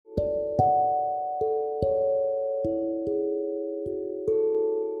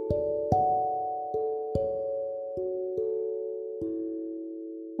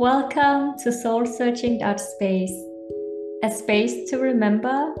Welcome to Soul Searching Space, a space to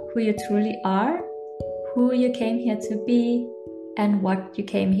remember who you truly are, who you came here to be, and what you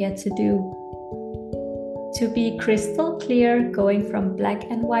came here to do. To be crystal clear, going from black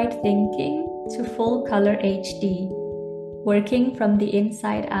and white thinking to full color HD, working from the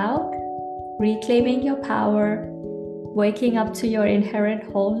inside out, reclaiming your power, waking up to your inherent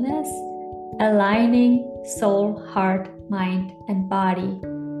wholeness, aligning soul, heart, mind, and body.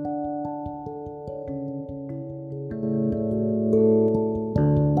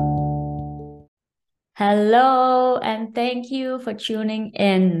 Hello, and thank you for tuning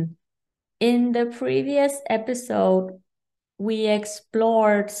in. In the previous episode, we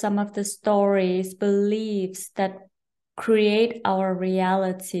explored some of the stories, beliefs that create our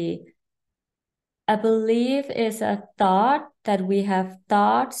reality. A belief is a thought that we have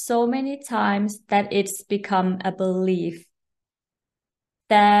thought so many times that it's become a belief.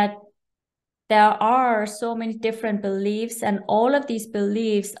 That there are so many different beliefs, and all of these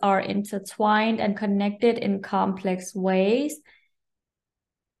beliefs are intertwined and connected in complex ways.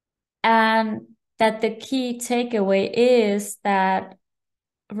 And that the key takeaway is that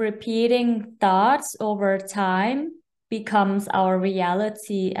repeating thoughts over time becomes our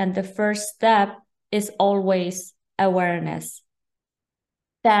reality, and the first step is always awareness.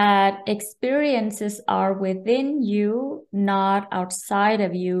 That experiences are within you, not outside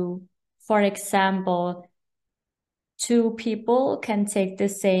of you. For example, two people can take the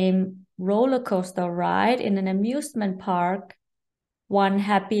same roller coaster ride in an amusement park, one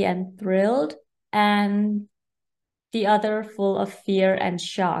happy and thrilled, and the other full of fear and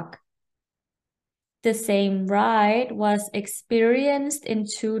shock. The same ride was experienced in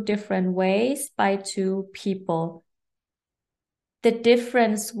two different ways by two people. The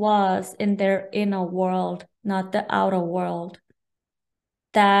difference was in their inner world, not the outer world.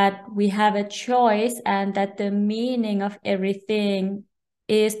 That we have a choice, and that the meaning of everything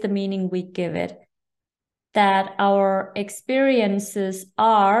is the meaning we give it. That our experiences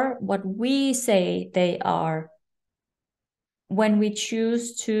are what we say they are. When we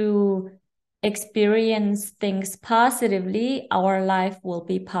choose to experience things positively, our life will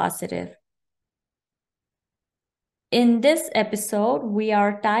be positive. In this episode, we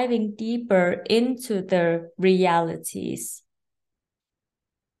are diving deeper into the realities.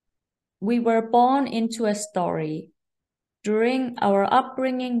 We were born into a story. During our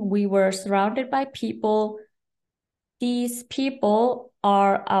upbringing, we were surrounded by people. These people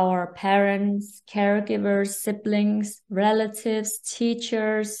are our parents, caregivers, siblings, relatives,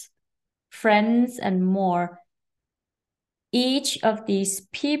 teachers, friends, and more. Each of these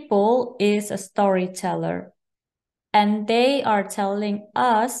people is a storyteller, and they are telling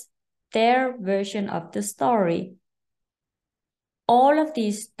us their version of the story. All of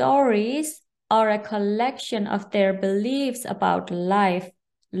these stories are a collection of their beliefs about life,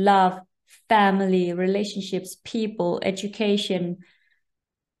 love, family, relationships, people, education,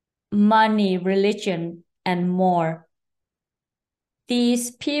 money, religion, and more.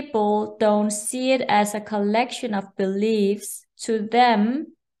 These people don't see it as a collection of beliefs. To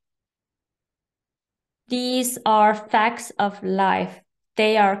them, these are facts of life.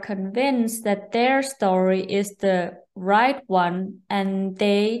 They are convinced that their story is the right one, and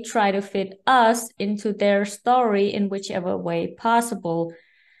they try to fit us into their story in whichever way possible.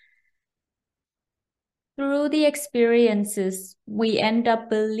 Through the experiences, we end up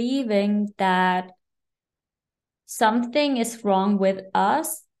believing that something is wrong with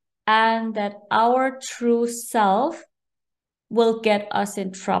us, and that our true self will get us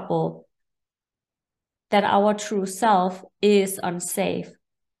in trouble, that our true self is unsafe.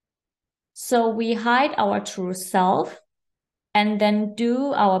 So we hide our true self and then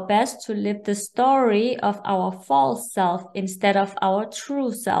do our best to live the story of our false self instead of our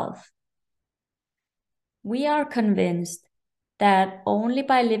true self. We are convinced that only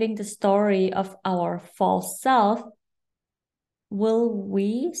by living the story of our false self will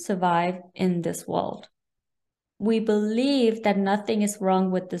we survive in this world. We believe that nothing is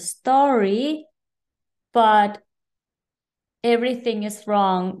wrong with the story, but everything is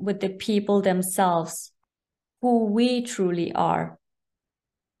wrong with the people themselves, who we truly are.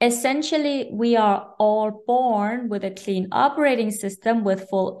 Essentially, we are all born with a clean operating system with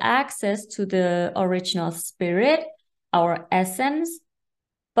full access to the original spirit, our essence.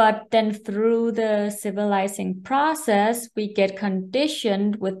 But then through the civilizing process, we get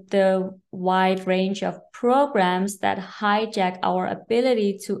conditioned with the wide range of programs that hijack our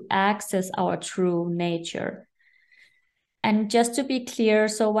ability to access our true nature. And just to be clear,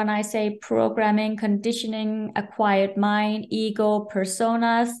 so when I say programming, conditioning, acquired mind, ego,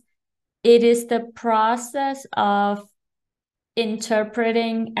 personas, it is the process of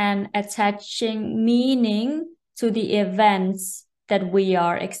interpreting and attaching meaning to the events that we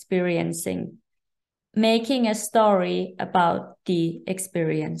are experiencing, making a story about the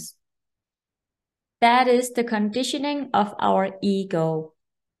experience. That is the conditioning of our ego.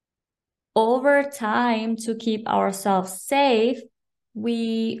 Over time, to keep ourselves safe,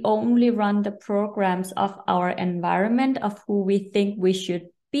 we only run the programs of our environment, of who we think we should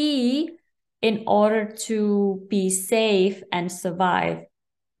be, in order to be safe and survive.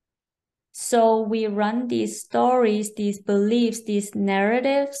 So we run these stories, these beliefs, these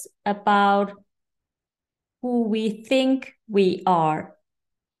narratives about who we think we are.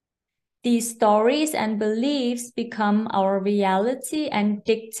 These stories and beliefs become our reality and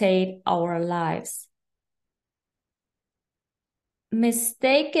dictate our lives.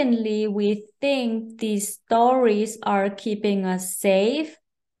 Mistakenly, we think these stories are keeping us safe,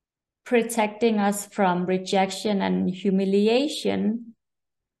 protecting us from rejection and humiliation.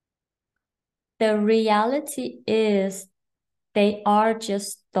 The reality is they are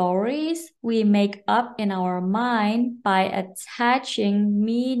just stories we make up in our mind by attaching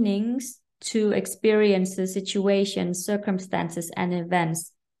meanings to experiences, situations, circumstances, and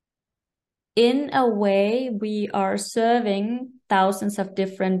events. In a way, we are serving thousands of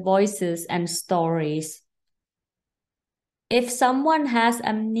different voices and stories. If someone has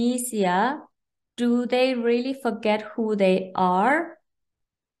amnesia, do they really forget who they are?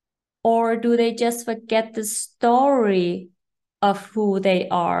 Or do they just forget the story of who they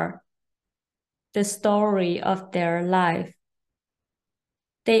are, the story of their life?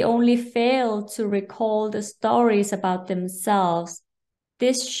 They only fail to recall the stories about themselves.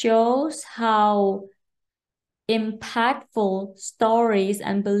 This shows how impactful stories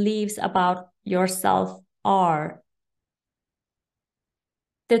and beliefs about yourself are.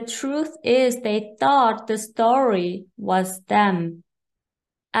 The truth is, they thought the story was them.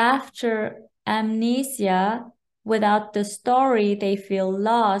 After amnesia, without the story, they feel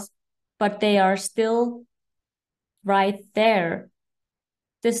lost, but they are still right there.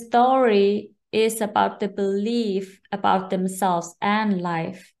 The story is about the belief about themselves and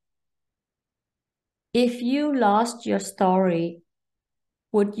life. If you lost your story,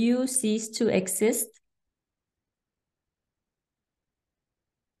 would you cease to exist?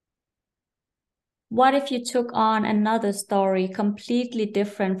 What if you took on another story completely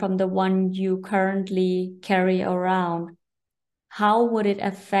different from the one you currently carry around? How would it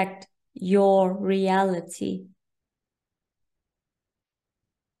affect your reality?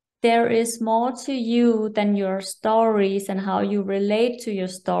 There is more to you than your stories and how you relate to your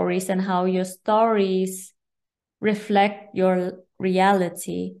stories and how your stories reflect your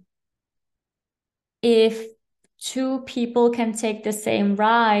reality. If two people can take the same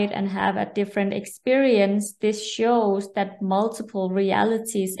ride and have a different experience, this shows that multiple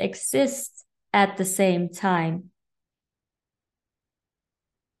realities exist at the same time.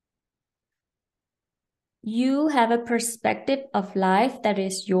 You have a perspective of life that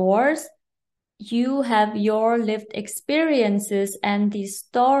is yours. You have your lived experiences and these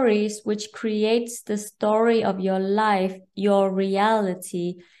stories, which creates the story of your life, your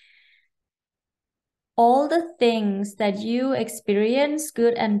reality. All the things that you experience,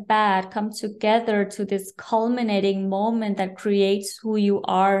 good and bad, come together to this culminating moment that creates who you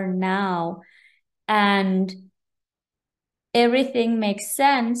are now. And everything makes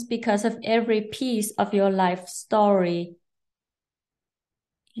sense because of every piece of your life story.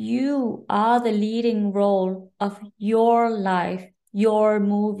 You are the leading role of your life, your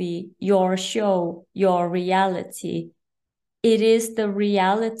movie, your show, your reality. It is the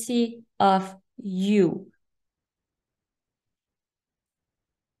reality of you.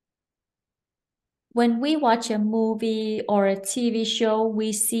 When we watch a movie or a TV show,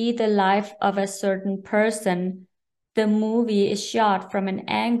 we see the life of a certain person. The movie is shot from an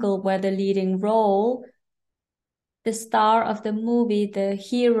angle where the leading role, the star of the movie, the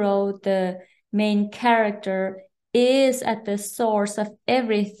hero, the main character, is at the source of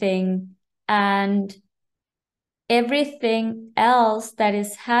everything, and everything else that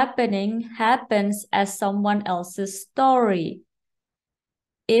is happening happens as someone else's story.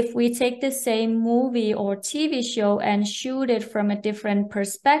 If we take the same movie or TV show and shoot it from a different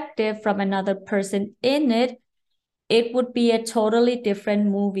perspective from another person in it, it would be a totally different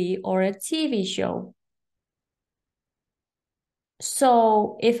movie or a TV show.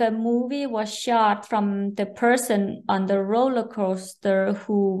 So if a movie was shot from the person on the roller coaster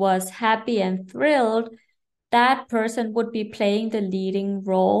who was happy and thrilled, that person would be playing the leading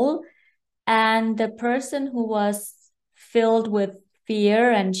role, and the person who was filled with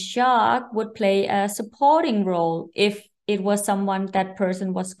fear and shock would play a supporting role if it was someone that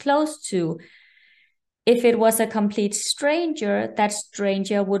person was close to. If it was a complete stranger, that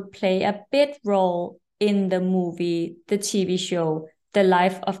stranger would play a bit role in the movie, the TV show, the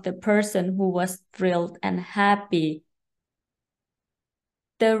life of the person who was thrilled and happy.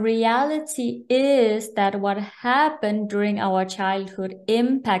 The reality is that what happened during our childhood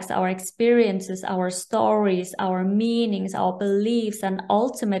impacts our experiences, our stories, our meanings, our beliefs, and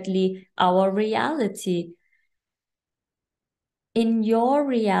ultimately our reality. In your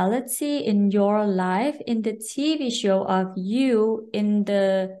reality, in your life, in the TV show of you, in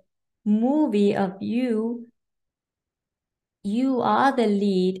the movie of you, you are the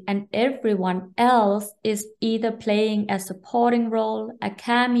lead, and everyone else is either playing a supporting role, a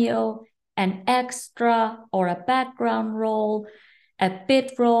cameo, an extra, or a background role, a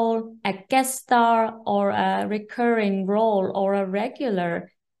bit role, a guest star, or a recurring role, or a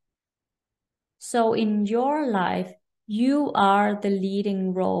regular. So in your life, you are the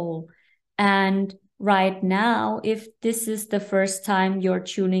leading role. And right now, if this is the first time you're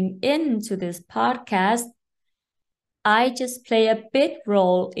tuning in to this podcast, I just play a bit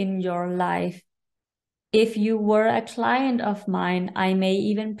role in your life. If you were a client of mine, I may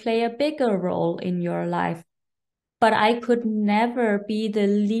even play a bigger role in your life. But I could never be the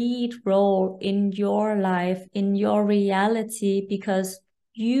lead role in your life, in your reality, because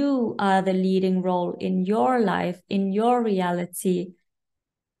you are the leading role in your life, in your reality.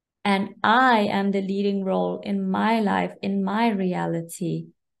 And I am the leading role in my life, in my reality.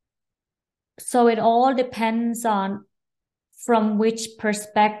 So it all depends on from which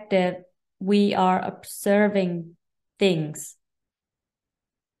perspective we are observing things.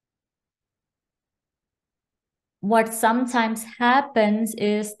 What sometimes happens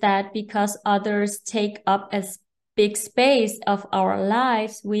is that because others take up a big space of our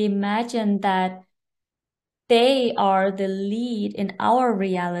lives, we imagine that they are the lead in our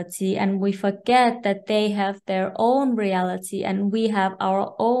reality, and we forget that they have their own reality and we have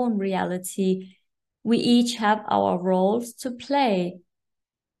our own reality. We each have our roles to play.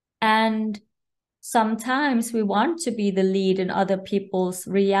 And sometimes we want to be the lead in other people's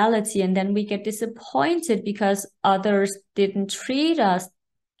reality, and then we get disappointed because others didn't treat us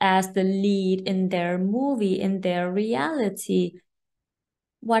as the lead in their movie, in their reality.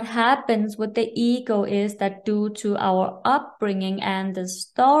 What happens with the ego is that due to our upbringing and the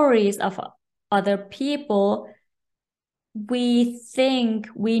stories of other people, we think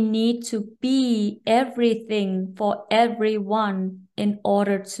we need to be everything for everyone in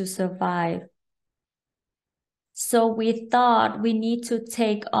order to survive. So we thought we need to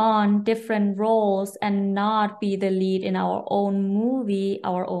take on different roles and not be the lead in our own movie,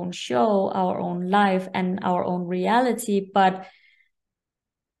 our own show, our own life, and our own reality, but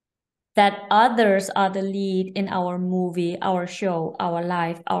that others are the lead in our movie, our show, our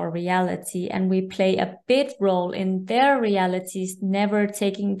life, our reality, and we play a bit role in their realities, never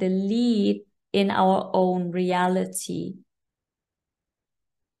taking the lead in our own reality.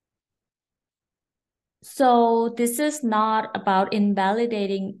 So this is not about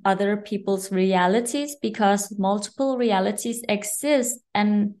invalidating other people's realities, because multiple realities exist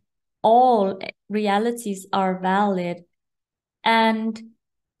and all realities are valid. And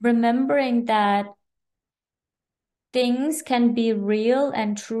remembering that things can be real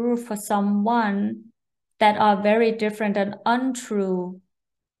and true for someone that are very different and untrue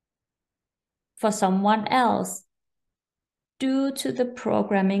for someone else. Due to the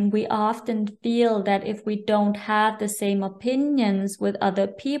programming, we often feel that if we don't have the same opinions with other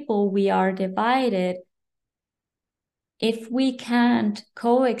people, we are divided. If we can't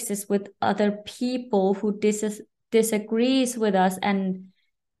coexist with other people who disagrees with us and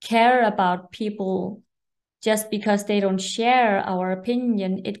care about people just because they don't share our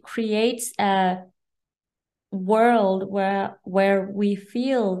opinion, it creates a world where we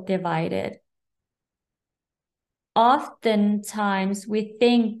feel divided. Oftentimes we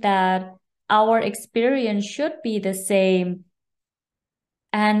think that our experience should be the same.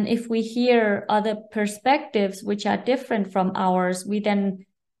 And if we hear other perspectives which are different from ours, we then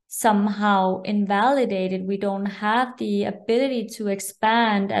somehow invalidate it. We don't have the ability to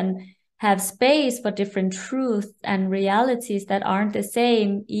expand and have space for different truths and realities that aren't the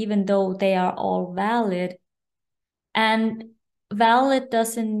same, even though they are all valid. And valid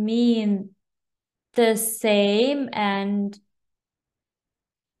doesn't mean the same and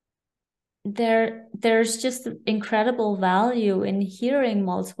there's just incredible value in hearing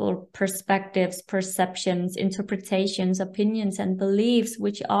multiple perspectives, perceptions, interpretations, opinions, and beliefs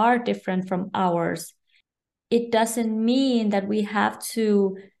which are different from ours. It doesn't mean that we have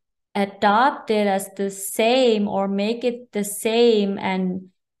to adopt it as the same or make it the same and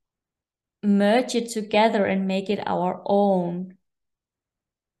merge it together and make it our own.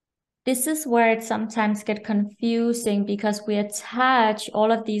 This is where it sometimes gets confusing because we attach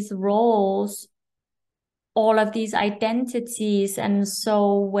all of these roles, all of these identities. And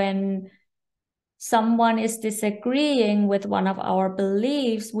so when someone is disagreeing with one of our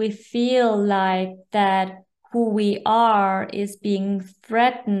beliefs, we feel like that who we are is being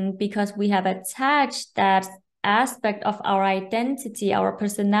threatened because we have attached that aspect of our identity, our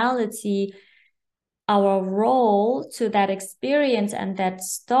personality, our role to that experience and that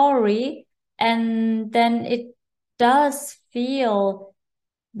story. And then it does feel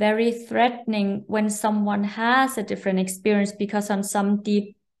very threatening when someone has a different experience, because on some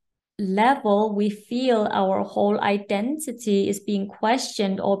deep level, we feel our whole identity is being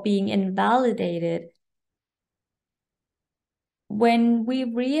questioned or being invalidated. When we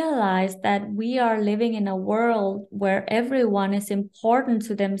realize that we are living in a world where everyone is important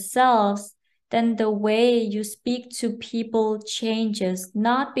to themselves, then the way you speak to people changes,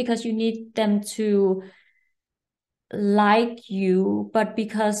 not because you need them to like you, but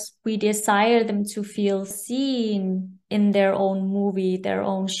because we desire them to feel seen in their own movie, their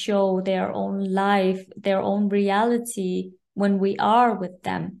own show, their own life, their own reality when we are with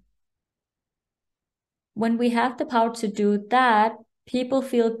them. When we have the power to do that, people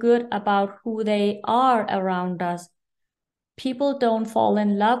feel good about who they are around us. People don't fall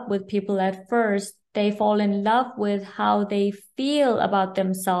in love with people at first. They fall in love with how they feel about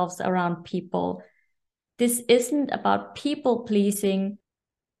themselves around people. This isn't about people pleasing.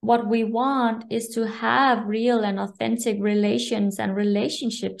 What we want is to have real and authentic relations and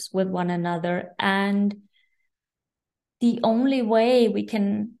relationships with one another. And the only way we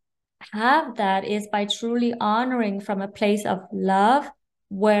can have that is by truly honoring from a place of love,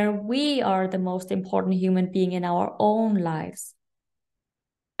 where we are the most important human being in our own lives,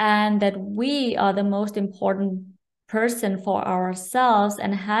 and that we are the most important person for ourselves,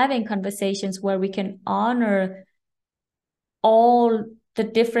 and having conversations where we can honor all the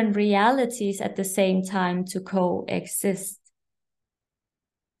different realities at the same time to coexist.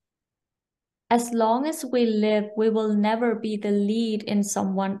 As long as we live, we will never be the lead in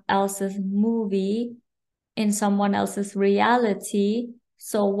someone else's movie, in someone else's reality.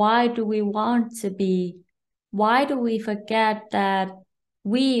 So why do we want to be? Why do we forget that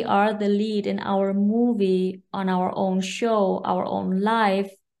we are the lead in our movie, on our own show, our own life,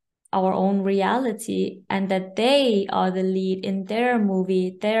 our own reality, and that they are the lead in their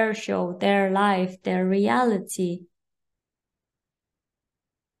movie, their show, their life, their reality?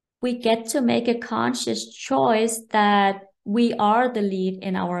 We get to make a conscious choice that we are the lead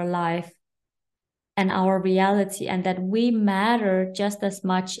in our life and our reality, and that we matter just as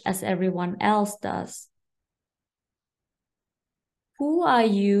much as everyone else does. Who are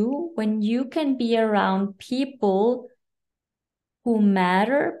you when you can be around people who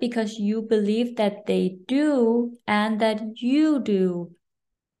matter because you believe that they do and that you do?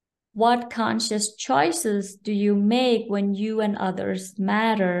 What conscious choices do you make when you and others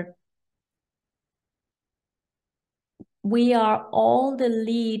matter? We are all the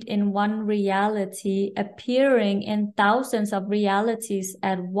lead in one reality, appearing in thousands of realities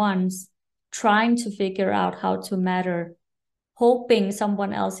at once, trying to figure out how to matter, hoping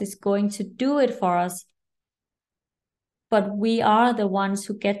someone else is going to do it for us. But we are the ones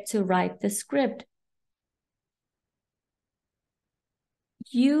who get to write the script.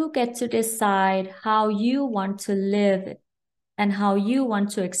 You get to decide how you want to live and how you want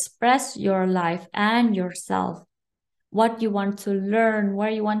to express your life and yourself. What you want to learn, where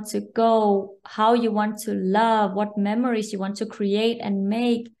you want to go, how you want to love, what memories you want to create and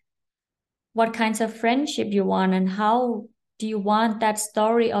make, what kinds of friendship you want, and how do you want that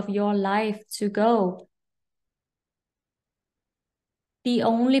story of your life to go. The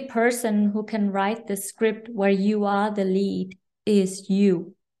only person who can write the script where you are the lead is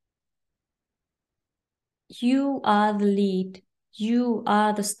you. You are the lead. You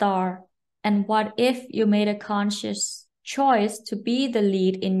are the star. And what if you made a conscious choice to be the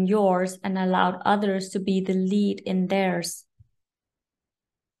lead in yours and allowed others to be the lead in theirs?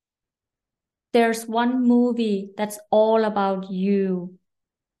 There's one movie that's all about you.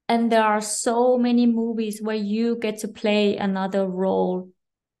 And there are so many movies where you get to play another role.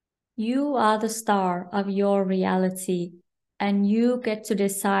 You are the star of your reality. and you get to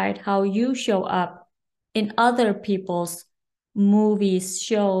decide how you show up in other people's movies,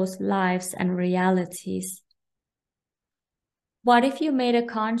 shows, lives, and realities. What if you made a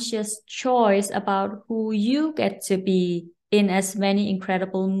conscious choice about who you get to be in as many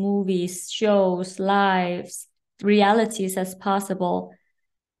incredible movies, shows, lives, realities as possible?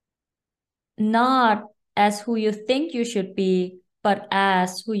 Not as who you think you should be, but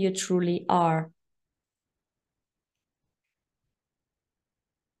as who you truly are.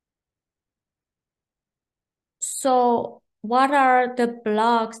 So, what are the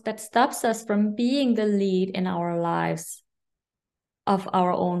blocks that stops us from being the lead in our lives of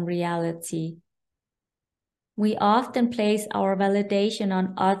our own reality? We often place our validation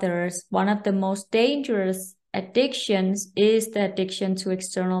on others. One of the most dangerous addictions is the addiction to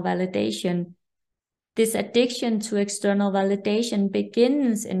external validation. This addiction to external validation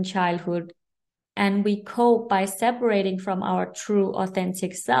begins in childhood, and we cope by separating from our true,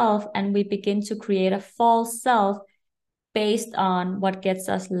 authentic self, and we begin to create a false self based on what gets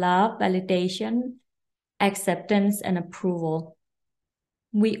us love, validation, acceptance, and approval.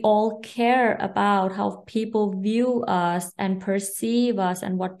 We all care about how people view us and perceive us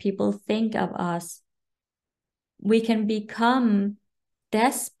and what people think of us. We can become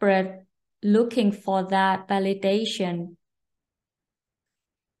desperate looking for that validation.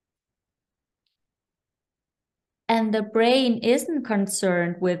 And the brain isn't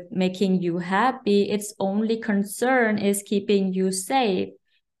concerned with making you happy. Its only concern is keeping you safe.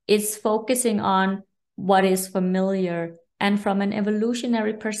 It's focusing on what is familiar. And from an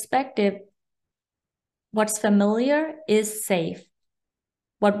evolutionary perspective, what's familiar is safe.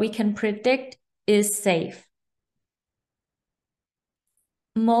 What we can predict is safe.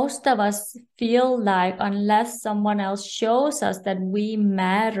 Most of us feel like unless someone else shows us that we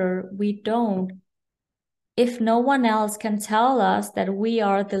matter, we don't. If no one else can tell us that we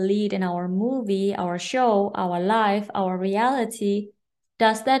are the lead in our movie, our show, our life, our reality,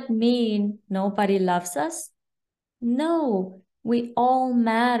 does that mean nobody loves us? No, we all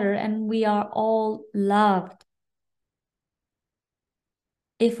matter and we are all loved.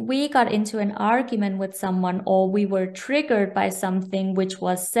 If we got into an argument with someone or we were triggered by something which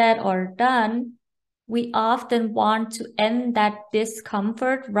was said or done, we often want to end that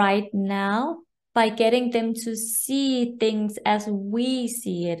discomfort right now by getting them to see things as we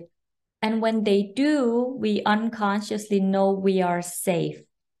see it. And when they do, we unconsciously know we are safe.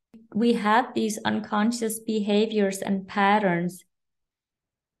 We have these unconscious behaviors and patterns.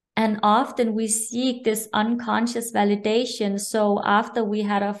 And often we seek this unconscious validation. So after we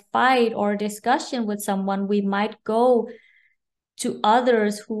had a fight or discussion with someone, we might go to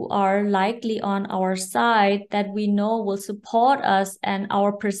others who are likely on our side that we know will support us and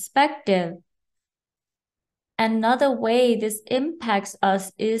our perspective. Another way this impacts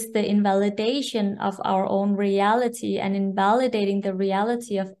us is the invalidation of our own reality and invalidating the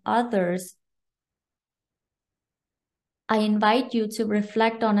reality of others. I invite you to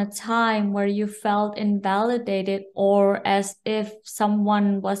reflect on a time where you felt invalidated or as if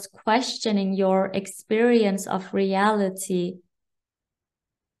someone was questioning your experience of reality.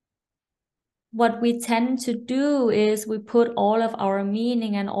 What we tend to do is we put all of our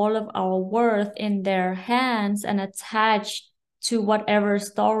meaning and all of our worth in their hands and attach to whatever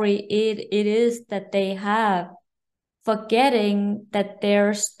story it is that they have, forgetting that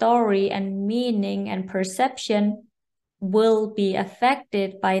their story and meaning and perception will be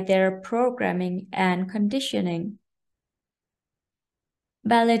affected by their programming and conditioning.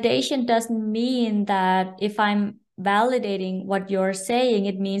 Validation doesn't mean that if I'm validating what you're saying,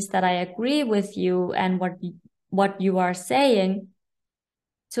 it means that I agree with you and what you are saying.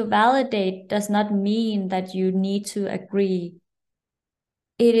 To validate does not mean that you need to agree.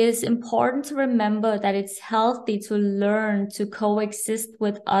 It is important to remember that it's healthy to learn to coexist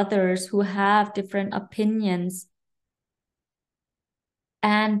with others who have different opinions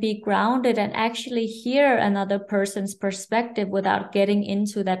and be grounded and actually hear another person's perspective without getting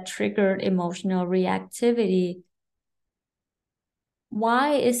into that triggered emotional reactivity.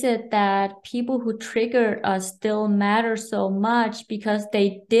 Why is it that people who triggered us still matter so much? Because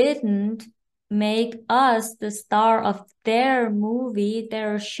they didn't make us the star of their movie,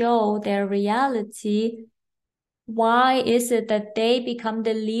 their show, their reality. Why is it that they become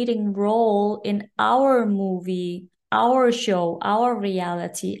the leading role in our movie, our show, our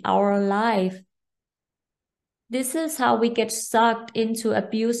reality, our life? This is how we get sucked into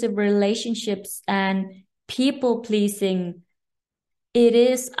abusive relationships and people pleasing. It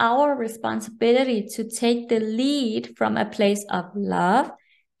is our responsibility to take the lead from a place of love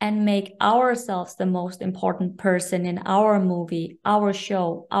and make ourselves the most important person in our movie, our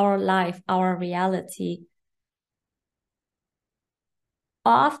show, our life, our reality.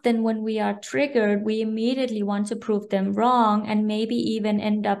 Often when we are triggered, we immediately want to prove them wrong and maybe even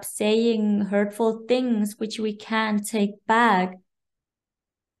end up saying hurtful things which we can't take back.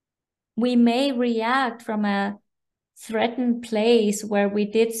 We may react from a threatened place where we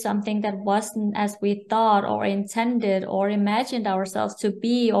did something that wasn't as we thought or intended or imagined ourselves to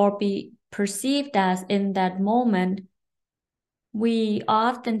be or be perceived as in that moment. We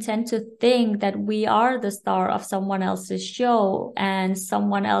often tend to think that we are the star of someone else's show and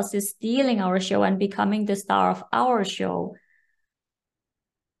someone else is stealing our show and becoming the star of our show.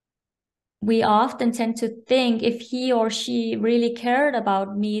 We often tend to think if he or she really cared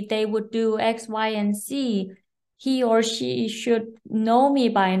about me, they would do X, Y, and Z. He or she should know me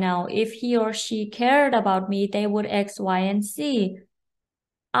by now. If he or she cared about me, they would X, Y, and Z.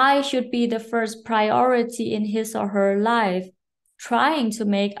 I should be the first priority in his or her life, trying to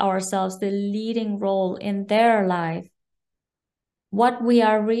make ourselves the leading role in their life. What we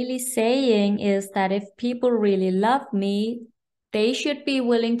are really saying is that if people really love me, they should be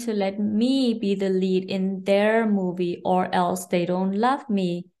willing to let me be the lead in their movie, or else they don't love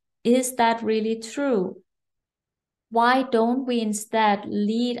me. Is that really true? Why don't we instead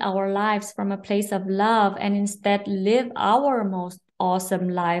lead our lives from a place of love and instead live our most awesome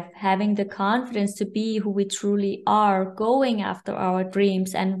life, having the confidence to be who we truly are, going after our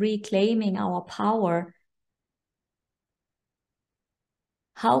dreams and reclaiming our power?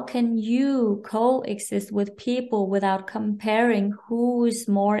 How can you coexist with people without comparing who is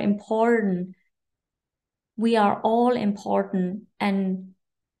more important? We are all important, and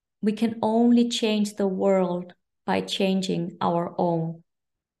we can only change the world by changing our own.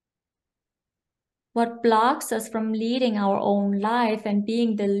 What blocks us from leading our own life and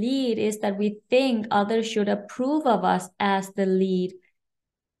being the lead is that we think others should approve of us as the lead.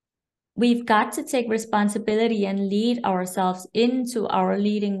 We've got to take responsibility and lead ourselves into our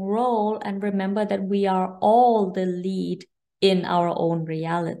leading role and remember that we are all the lead in our own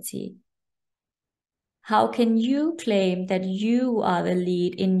reality. How can you claim that you are the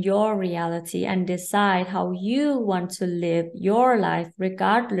lead in your reality and decide how you want to live your life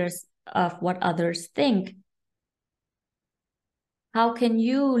regardless of what others think? How can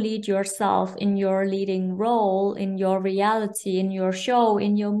you lead yourself in your leading role, in your reality, in your show,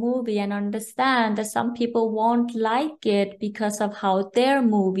 in your movie, and understand that some people won't like it because of how their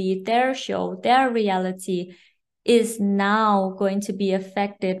movie, their show, their reality is now going to be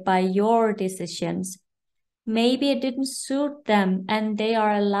affected by your decisions? Maybe it didn't suit them and they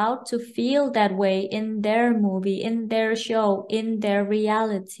are allowed to feel that way in their movie, in their show, in their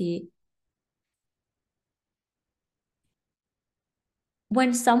reality.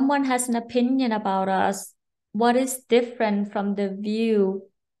 When someone has an opinion about us, what is different from the view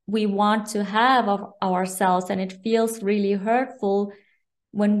we want to have of ourselves, and it feels really hurtful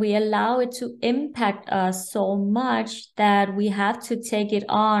when we allow it to impact us so much that we have to take it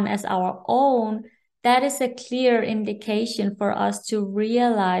on as our own. That is a clear indication for us to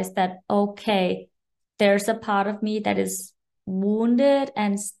realize that, okay, there's a part of me that is wounded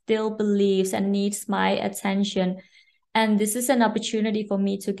and still believes and needs my attention. And this is an opportunity for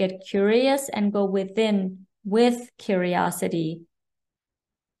me to get curious and go within with curiosity,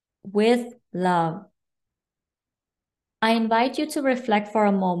 with love. I invite you to reflect for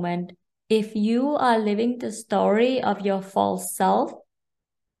a moment. If you are living the story of your false self,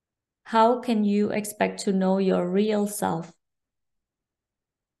 how can you expect to know your real self?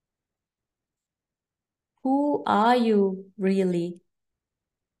 Who are you really?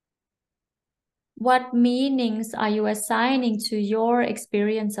 What meanings are you assigning to your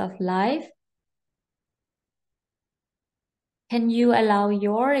experience of life? Can you allow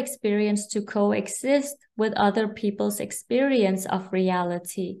your experience to coexist with other people's experience of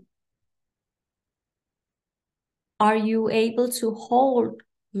reality? Are you able to hold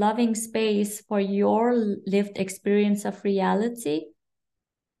loving space for your lived experience of reality?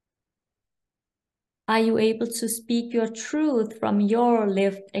 Are you able to speak your truth from your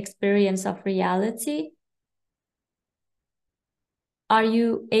lived experience of reality? Are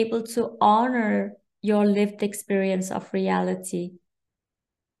you able to honor your lived experience of reality?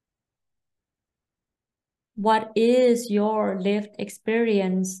 What is your lived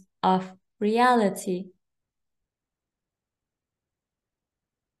experience of reality?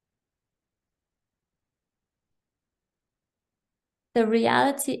 The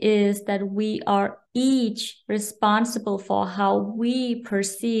reality is that we are each responsible for how we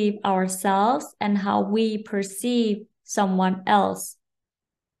perceive ourselves and how we perceive someone else.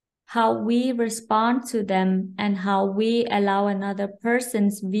 how we respond to them, and how we allow another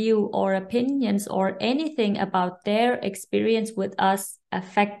person's view or opinions or anything about their experience with us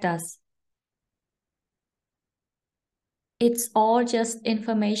affect us. It's all just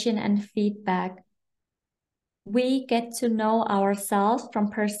information and feedback. We get to know ourselves from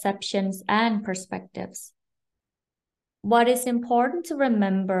perceptions and perspectives. What is important to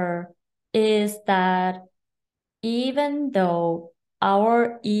remember is that even though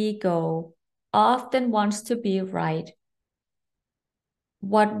our ego often wants to be right,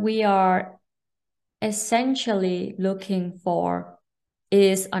 what we are essentially looking for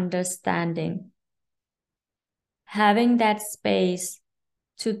is understanding. Having that space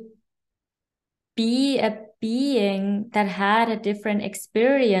to be a being that had a different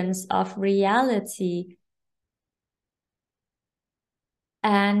experience of reality,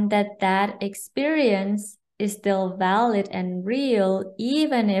 and that experience is still valid and real,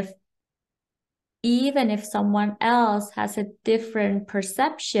 even if someone else has a different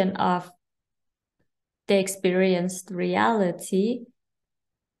perception of the experienced reality,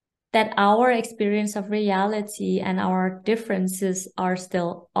 that our experience of reality and our differences are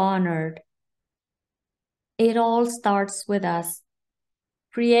still honored. It all starts with us.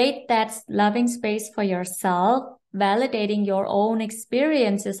 Create that loving space for yourself, validating your own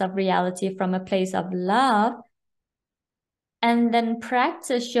experiences of reality from a place of love, and then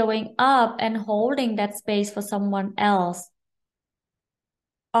practice showing up and holding that space for someone else.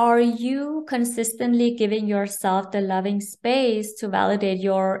 Are you consistently giving yourself the loving space to validate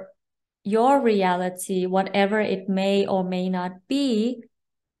your reality, whatever it may or may not be?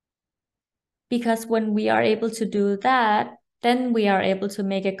 Because when we are able to do that, then we are able to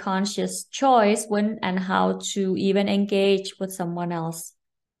make a conscious choice when and how to even engage with someone else.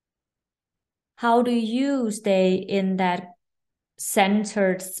 How do you stay in that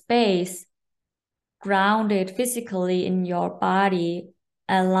centered space, grounded physically in your body,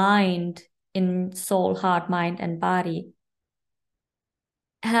 aligned in soul, heart, mind, and body?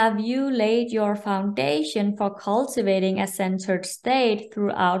 Have you laid your foundation for cultivating a centered state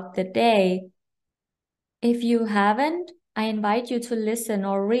throughout the day? If you haven't, I invite you to listen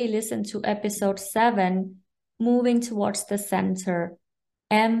or re-listen to episode 7, Moving Towards the Center,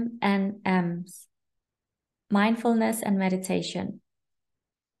 M&Ms, Mindfulness and Meditation.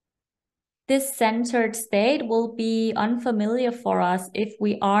 This centered state will be unfamiliar for us if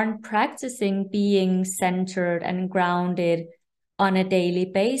we aren't practicing being centered and grounded on a daily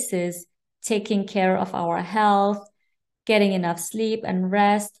basis, taking care of our health, getting enough sleep and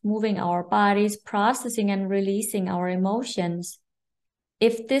rest, moving our bodies, processing and releasing our emotions.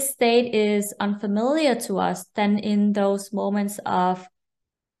 If this state is unfamiliar to us, then in those moments of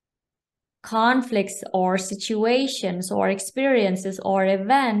conflicts or situations or experiences or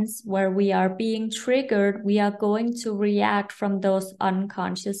events where we are being triggered, we are going to react from those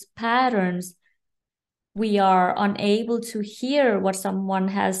unconscious patterns. We are unable to hear what someone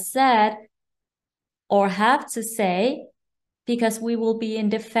has said or have to say because we will be in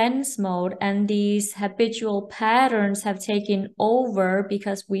defense mode, and these habitual patterns have taken over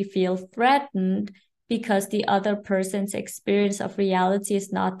because we feel threatened because the other person's experience of reality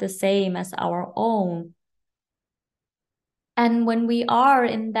is not the same as our own. And when we are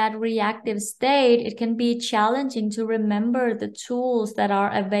in that reactive state, it can be challenging to remember the tools that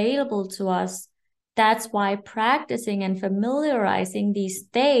are available to us. That's why practicing and familiarizing these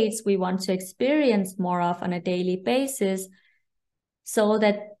states we want to experience more of on a daily basis, so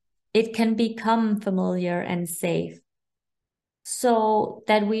that it can become familiar and safe, so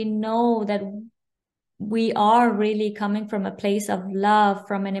that we know that we are really coming from a place of love,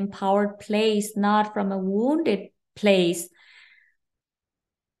 from an empowered place, not from a wounded place,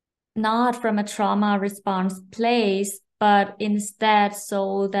 not from a trauma response place, but instead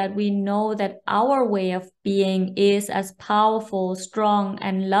so that we know that our way of being is as powerful, strong,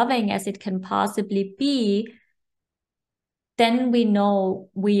 and loving as it can possibly be. Then we know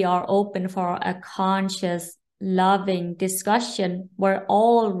we are open for a conscious, loving discussion where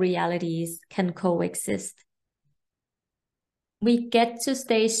all realities can coexist. We get to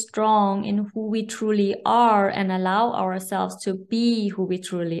stay strong in who we truly are and allow ourselves to be who we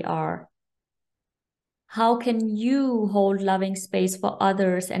truly are. How can you hold loving space for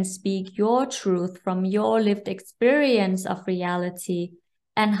others and speak your truth from your lived experience of reality?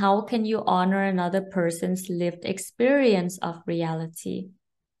 And how can you honor another person's lived experience of reality?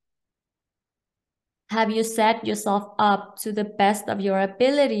 Have you set yourself up to the best of your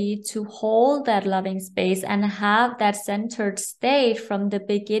ability to hold that loving space and have that centered state from the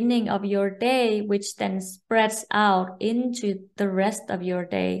beginning of your day, which then spreads out into the rest of your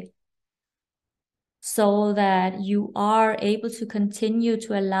day? so that you are able to continue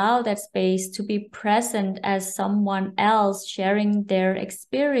to allow that space to be present as someone else sharing their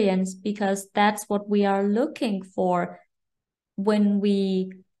experience, because that's what we are looking for when we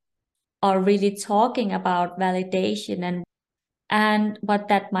are really talking about validation. And what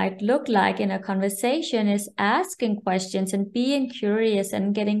that might look like in a conversation is asking questions and being curious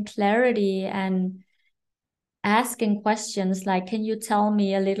and getting clarity, and asking questions like, can you tell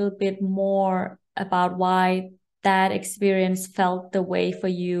me a little bit more about why that experience felt the way for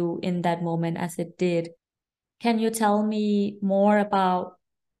you in that moment as it did? Can you tell me more about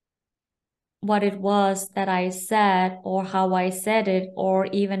what it was that I said, or how I said it, or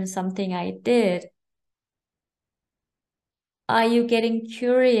even something I did? Are you getting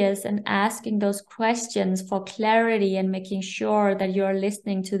curious and asking those questions for clarity and making sure that you're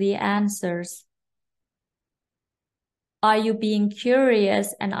listening to the answers? Are you being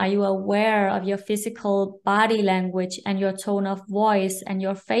curious, and are you aware of your physical body language and your tone of voice and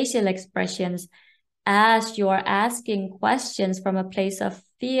your facial expressions as you are asking questions from a place of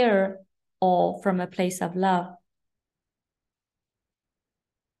fear or from a place of love?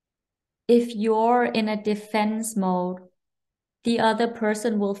 If you're in a defense mode, the other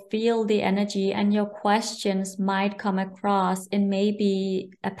person will feel the energy, and your questions might come across in maybe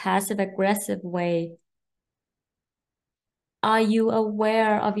a passive-aggressive way. Are you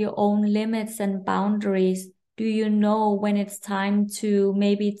aware of your own limits and boundaries? Do you know when it's time to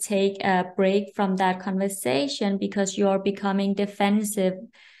maybe take a break from that conversation because you're becoming defensive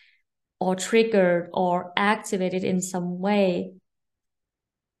or triggered or activated in some way?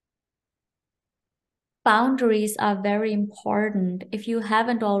 Boundaries are very important. If you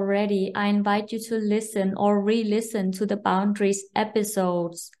haven't already, I invite you to listen or re-listen to the boundaries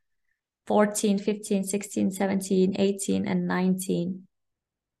episodes 14, 15, 16, 17, 18, and 19.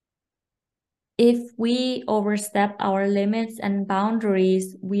 If we overstep our limits and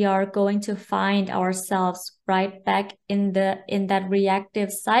boundaries, we are going to find ourselves right back in that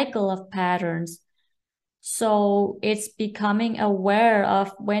reactive cycle of patterns. So it's becoming aware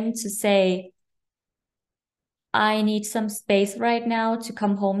of when to say, I need some space right now to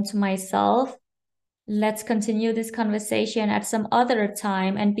come home to myself. Let's continue this conversation at some other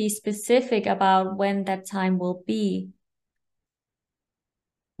time, and be specific about when that time will be.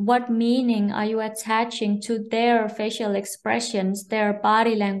 What meaning are you attaching to their facial expressions, their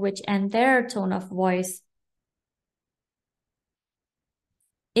body language, and their tone of voice?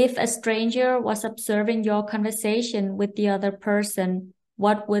 If a stranger was observing your conversation with the other person,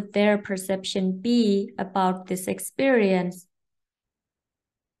 what would their perception be about this experience?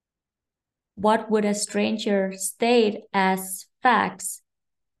 What would a stranger state as facts?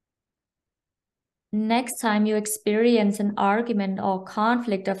 Next time you experience an argument or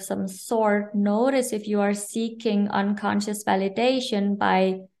conflict of some sort, notice if you are seeking unconscious validation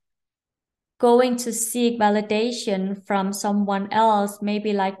by going to seek validation from someone else,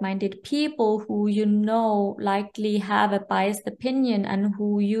 maybe like-minded people who you know likely have a biased opinion and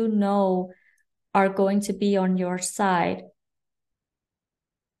who you know are going to be on your side.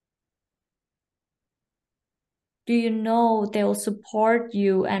 Do you know they'll support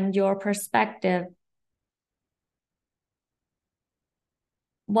you and your perspective?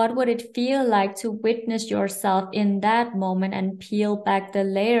 What would it feel like to witness yourself in that moment and peel back the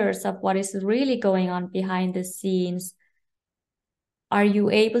layers of what is really going on behind the scenes? Are you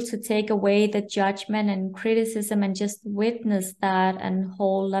able to take away the judgment and criticism and just witness that and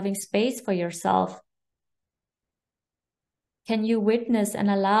hold loving space for yourself? Can you witness and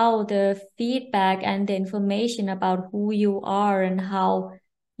allow the feedback and the information about who you are and how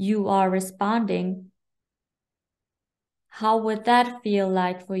you are responding? How would that feel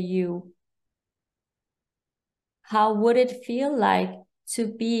like for you? How would it feel like to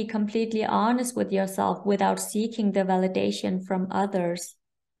be completely honest with yourself without seeking the validation from others?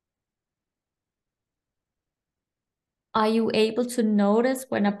 Are you able to notice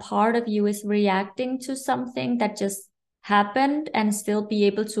when a part of you is reacting to something that just happened, and still be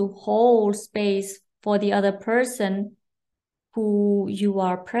able to hold space for the other person who you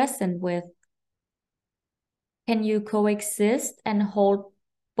are present with? Can you coexist and hold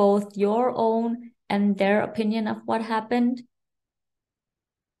both your own and their opinion of what happened?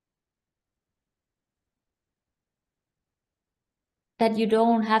 That you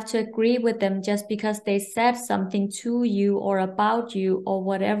don't have to agree with them just because they said something to you or about you or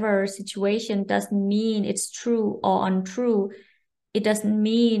whatever situation doesn't mean it's true or untrue. It doesn't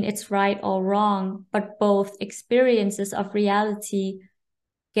mean it's right or wrong, but both experiences of reality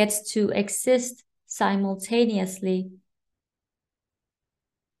gets to exist simultaneously.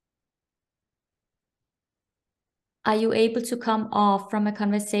 Are you able to come off from a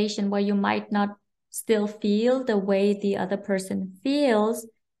conversation where you might not still feel the way the other person feels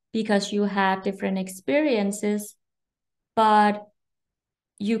because you had different experiences, but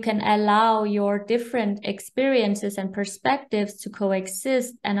you can allow your different experiences and perspectives to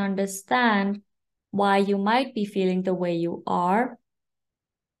coexist and understand why you might be feeling the way you are?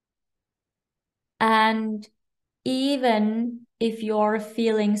 And even if your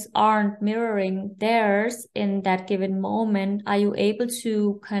feelings aren't mirroring theirs in that given moment, are you able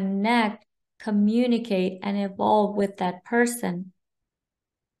to connect, communicate, and evolve with that person?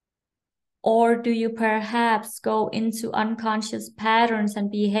 Or do you perhaps go into unconscious patterns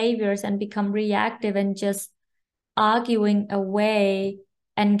and behaviors and become reactive and just arguing away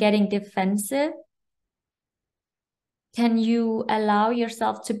and getting defensive? Can you allow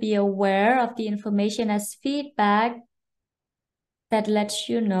yourself to be aware of the information as feedback that lets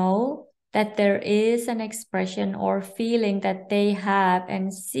you know that there is an expression or feeling that they have,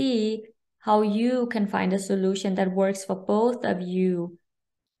 and see how you can find a solution that works for both of you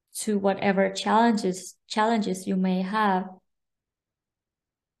to whatever challenges you may have?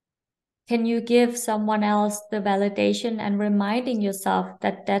 Can you give someone else the validation and reminding yourself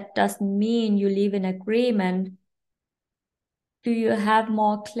that that doesn't mean you live in agreement? Do you have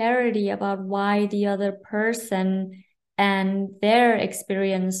more clarity about why the other person and their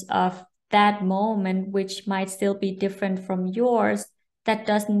experience of that moment, which might still be different from yours, that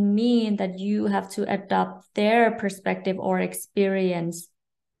doesn't mean that you have to adopt their perspective or experience?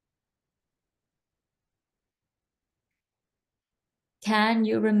 Can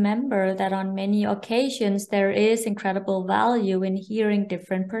you remember that on many occasions there is incredible value in hearing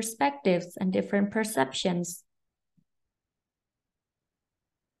different perspectives and different perceptions?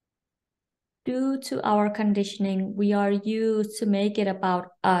 Due to our conditioning, we are used to make it about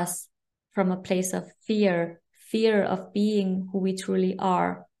us from a place of fear, fear of being who we truly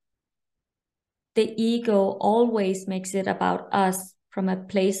are. The ego always makes it about us from a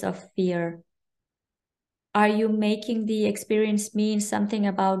place of fear. Are you making the experience mean something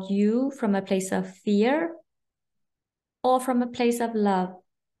about you from a place of fear or from a place of love?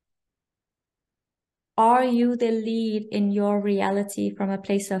 Are you the lead in your reality from a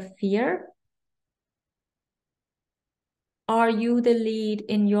place of fear? Are you the lead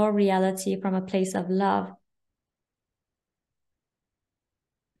in your reality from a place of love?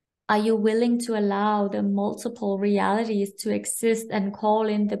 Are you willing to allow the multiple realities to exist and call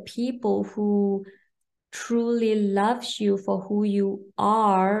in the people who truly loves you for who you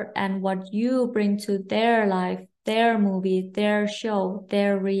are and what you bring to their life, their movie, their show,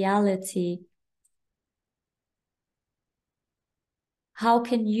 their reality? How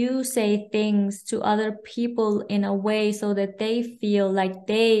can you say things to other people in a way so that they feel like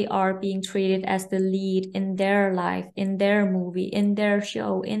they are being treated as the lead in their life, in their movie, in their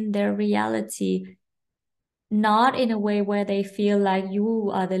show, in their reality? Not in a way where they feel like you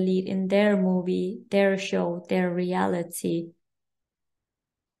are the lead in their movie, their show, their reality.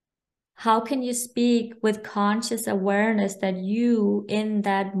 How can you speak with conscious awareness that you, in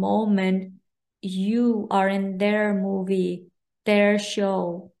that moment, you are in their movie, their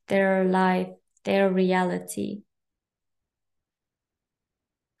show, their life, their reality?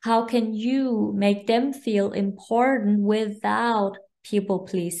 How can you make them feel important without people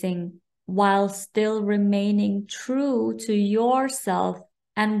pleasing, while still remaining true to yourself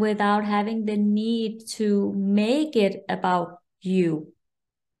and without having the need to make it about you?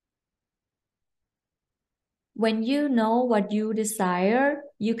 When you know what you desire,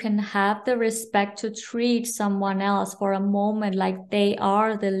 you can have the respect to treat someone else for a moment like they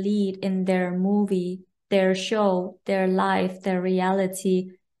are the lead in their movie, their show, their life, their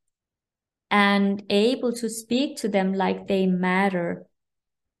reality, and able to speak to them like they matter.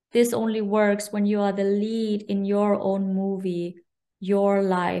 This only works when you are the lead in your own movie, your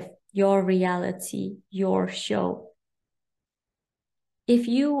life, your reality, your show. If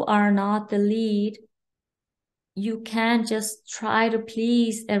you are not the lead, you can't just try to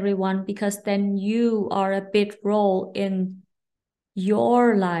please everyone, because then you are a bit role in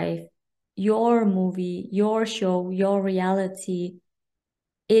your life, your movie, your show, your reality.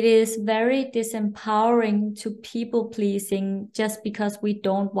 It is very disempowering to people pleasing just because we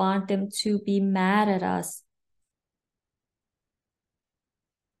don't want them to be mad at us.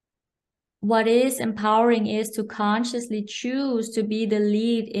 What is empowering is to consciously choose to be the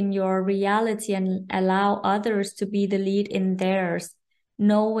lead in your reality and allow others to be the lead in theirs,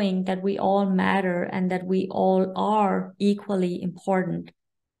 knowing that we all matter and that we all are equally important.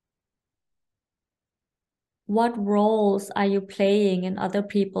 What roles are you playing in other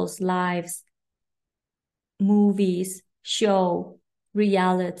people's lives? movies, show,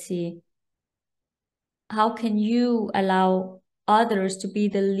 reality? How can you allow others to be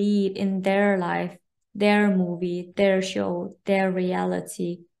the lead in their life, their movie, their show, their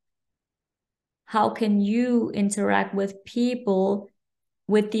reality? How can you interact with people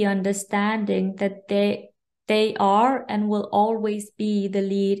with the understanding that they are and will always be the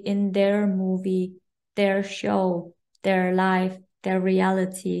lead in their movie, their show, their life, their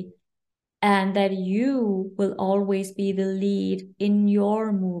reality, and that you will always be the lead in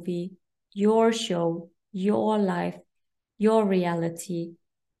your movie, your show, your life, your reality?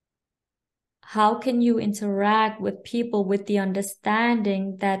 How can you interact with people with the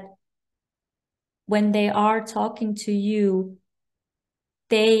understanding that when they are talking to you,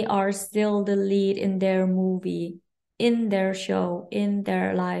 they are still the lead in their movie, in their show, in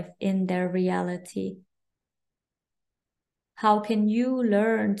their life, in their reality? How can you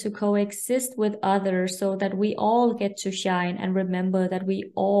learn to coexist with others so that we all get to shine and remember that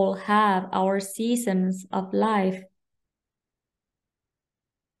we all have our seasons of life?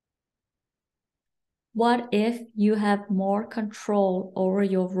 What if you have more control over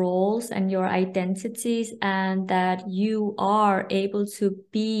your roles and your identities, and that you are able to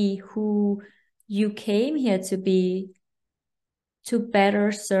be who you came here to be, to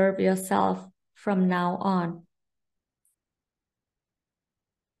better serve yourself from now on?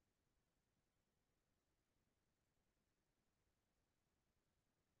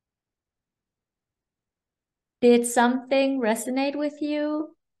 Did something resonate with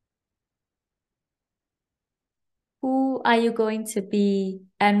you? Who are you going to be,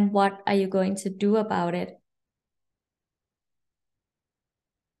 and what are you going to do about it?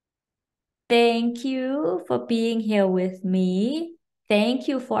 Thank you for being here with me. Thank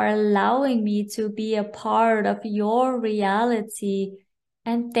you for allowing me to be a part of your reality.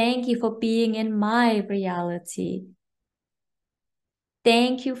 And thank you for being in my reality.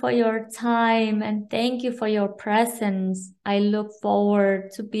 Thank you for your time and thank you for your presence. I look forward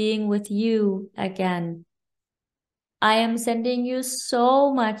to being with you again. I am sending you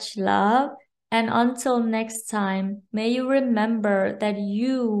so much love. And until next time, may you remember that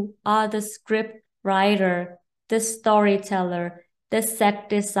you are the script writer, the storyteller, the set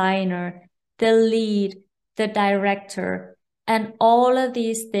designer, the lead, the director, and all of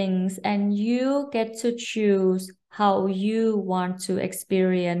these things. And you get to choose how you want to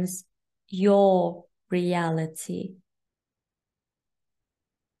experience your reality.